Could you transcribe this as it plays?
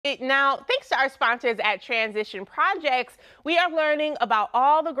Now, thanks to our sponsors at Transition Projects, we are learning about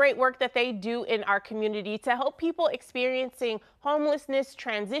all the great work that they do in our community to help people experiencing homelessness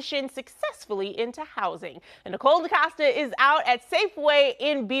transition successfully into housing. And Nicole is out at Safeway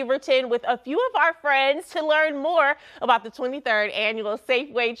in Beaverton with a few of our friends to learn more about the 23rd annual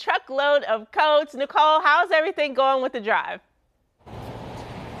Safeway Truckload of Coats. Nicole, how's everything going with the drive?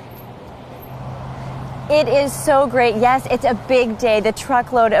 It is so great. Yes, it's a big day, the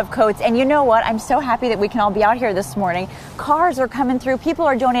truckload of coats. And you know what? I'm so happy that we can all be out here this morning. Cars are coming through, people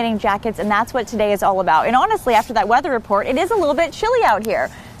are donating jackets, and that's what today is all about. And honestly, after that weather report, it is a little bit chilly out here.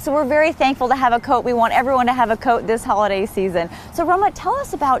 So we're very thankful to have a coat. We want everyone to have a coat this holiday season. So Roma, tell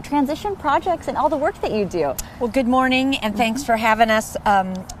us about Transition Projects and all the work that you do. Well, good morning and thanks for having us.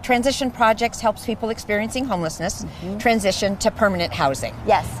 Transition Projects helps people experiencing homelessness transition to permanent housing.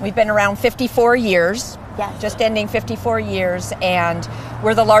 Yes. We've been around 54 years. Yes. Just ending 54 years, and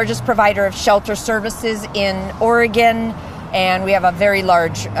we're the largest provider of shelter services in Oregon, and we have a very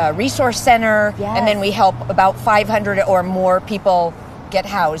large resource center, and then we help about 500 or more people get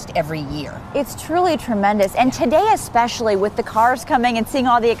housed every year. It's truly tremendous, and today especially with the cars coming and seeing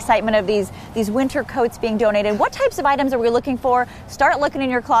all the excitement of these winter coats being donated, what types of items are we looking for? Start looking in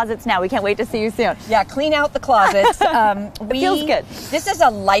your closets now. We can't wait to see you soon. Yeah, clean out the closets. It feels good. This is a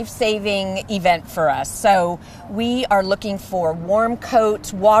life-saving event for us, so we are looking for warm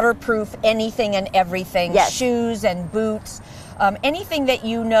coats, waterproof, anything and everything, shoes and boots. Anything that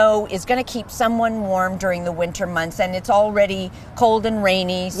you know is going to keep someone warm during the winter months, and it's already cold and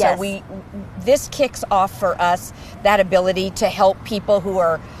rainy, so this kicks off for us that ability to help people who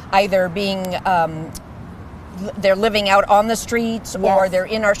are either being they're living out on the streets, or they're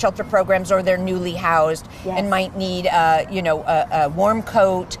in our shelter programs, or they're newly housed and might need a warm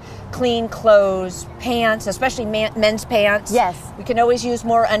coat, clean clothes, pants, especially men's pants. Yes. We can always use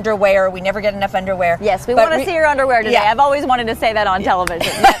more underwear. We never get enough underwear. Yes, we want to see your underwear today. I've always wanted to say that on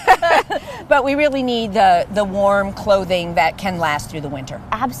television. But we really need the warm clothing that can last through the winter.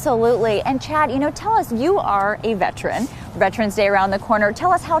 Absolutely. And Chad, tell us, you are a veteran. Veterans Day around the corner.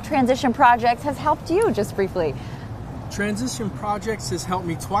 Tell us how Transition Projects has helped you, just briefly. Transition Projects has helped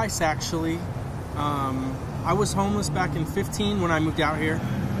me twice, actually. I was homeless back in 15 when I moved out here,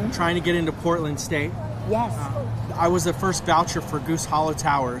 trying to get into Portland State. Yes. I was the first voucher for Goose Hollow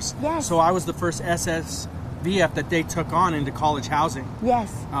Towers. Yes. So I was the first SSVF that they took on into college housing.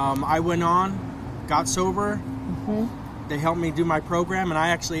 Yes. I went on, got sober. They helped me do my program, and I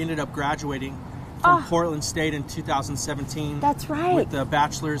actually ended up graduating from Portland State in 2017. That's right. With the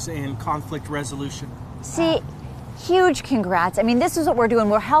bachelor's in conflict resolution. See, huge congrats. I mean, this is what we're doing.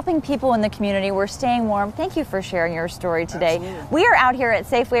 We're helping people in the community. We're staying warm. Thank you for sharing your story today. Absolutely. We are out here at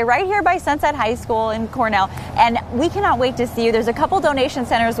Safeway right here by Sunset High School in Cornell, and we cannot wait to see you. There's a couple donation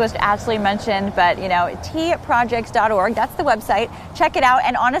centers which Ashley mentioned, but tprojects.org, that's the website. Check it out,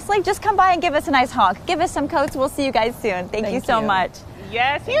 and honestly, just come by and give us a nice honk. Give us some coats. We'll see you guys soon. Thank you so much.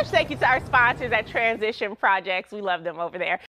 Yes, huge thank you to our sponsors at Transition Projects. We love them over there.